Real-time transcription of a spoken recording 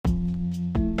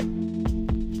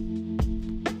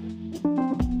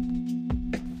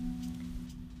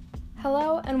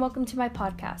and welcome to my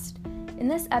podcast. In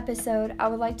this episode, I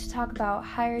would like to talk about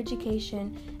higher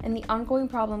education and the ongoing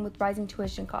problem with rising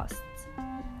tuition costs.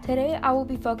 Today, I will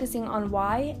be focusing on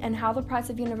why and how the price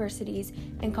of universities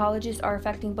and colleges are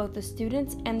affecting both the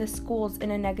students and the schools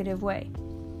in a negative way.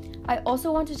 I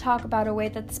also want to talk about a way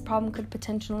that this problem could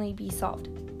potentially be solved.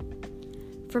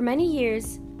 For many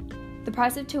years, the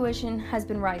price of tuition has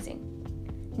been rising.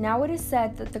 Now it is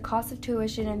said that the cost of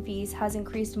tuition and fees has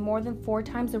increased more than 4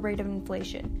 times the rate of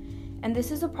inflation, and this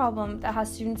is a problem that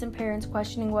has students and parents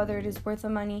questioning whether it is worth the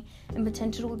money and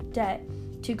potential debt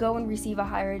to go and receive a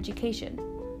higher education.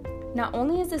 Not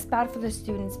only is this bad for the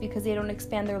students because they don't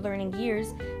expand their learning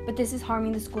years, but this is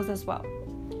harming the schools as well.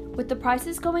 With the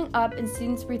prices going up and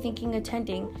students rethinking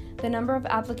attending, the number of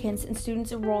applicants and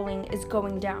students enrolling is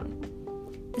going down.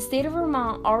 The state of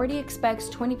Vermont already expects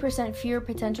 20% fewer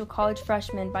potential college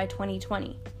freshmen by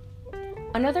 2020.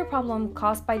 Another problem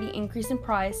caused by the increase in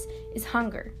price is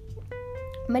hunger.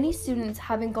 Many students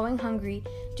have been going hungry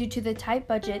due to the tight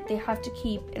budget they have to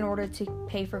keep in order to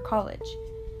pay for college.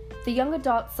 The young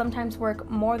adults sometimes work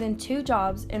more than 2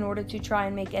 jobs in order to try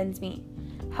and make ends meet.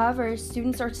 However,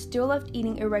 students are still left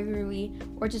eating irregularly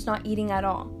or just not eating at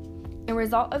all. In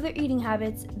result of their eating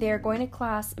habits, they are going to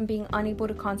class and being unable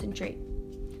to concentrate.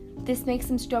 This makes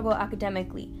them struggle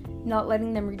academically, not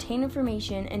letting them retain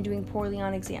information and doing poorly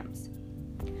on exams.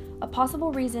 A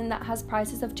possible reason that has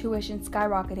prices of tuition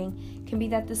skyrocketing can be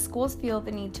that the schools feel the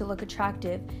need to look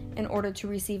attractive in order to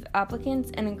receive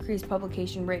applicants and increase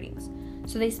publication ratings,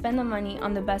 so they spend the money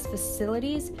on the best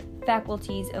facilities,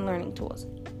 faculties, and learning tools.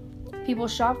 People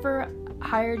shop for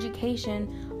higher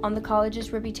education on the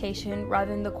college's reputation rather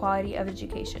than the quality of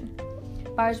education.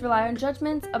 Buyers rely on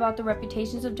judgments about the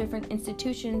reputations of different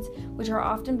institutions, which are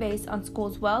often based on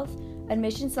schools' wealth,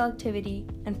 admission selectivity,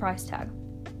 and price tag.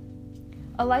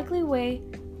 A likely way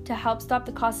to help stop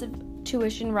the cost of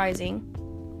tuition rising,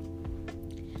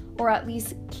 or at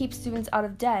least keep students out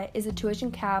of debt, is a tuition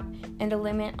cap and a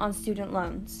limit on student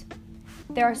loans.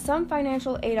 There are some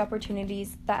financial aid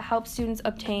opportunities that help students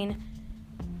obtain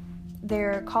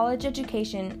their college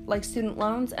education, like student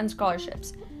loans and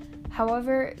scholarships.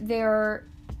 However, they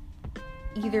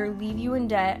either leave you in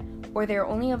debt or they are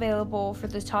only available for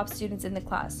the top students in the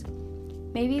class.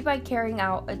 Maybe by carrying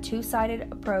out a two-sided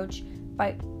approach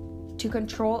to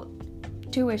control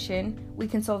tuition, we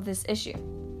can solve this issue.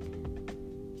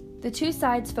 The two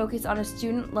sides focus on a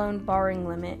student loan borrowing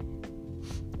limit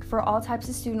for all types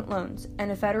of student loans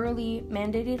and a federally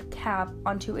mandated cap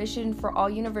on tuition for all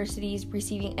universities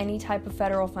receiving any type of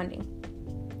federal funding.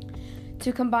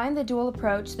 To combine the dual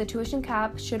approach, the tuition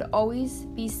cap should always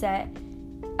be set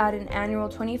at an annual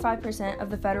 25% of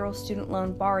the federal student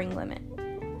loan borrowing limit.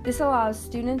 This allows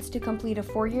students to complete a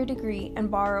 4-year degree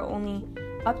and borrow only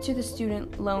up to the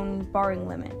student loan borrowing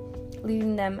limit,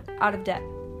 leaving them out of debt.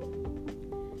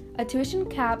 A tuition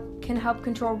cap can help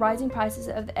control rising prices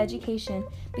of education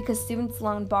because students'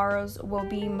 loan borrowers will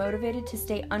be motivated to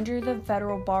stay under the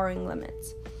federal borrowing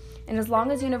limits. And as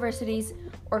long as universities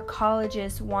or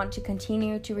colleges want to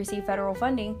continue to receive federal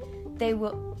funding, they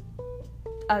will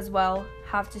as well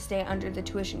have to stay under the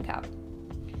tuition cap.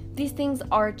 These things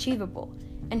are achievable,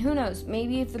 and who knows,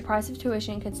 maybe if the price of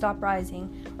tuition can stop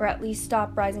rising, or at least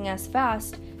stop rising as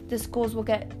fast, the schools will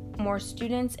get more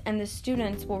students and the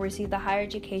students will receive the higher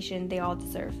education they all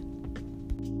deserve.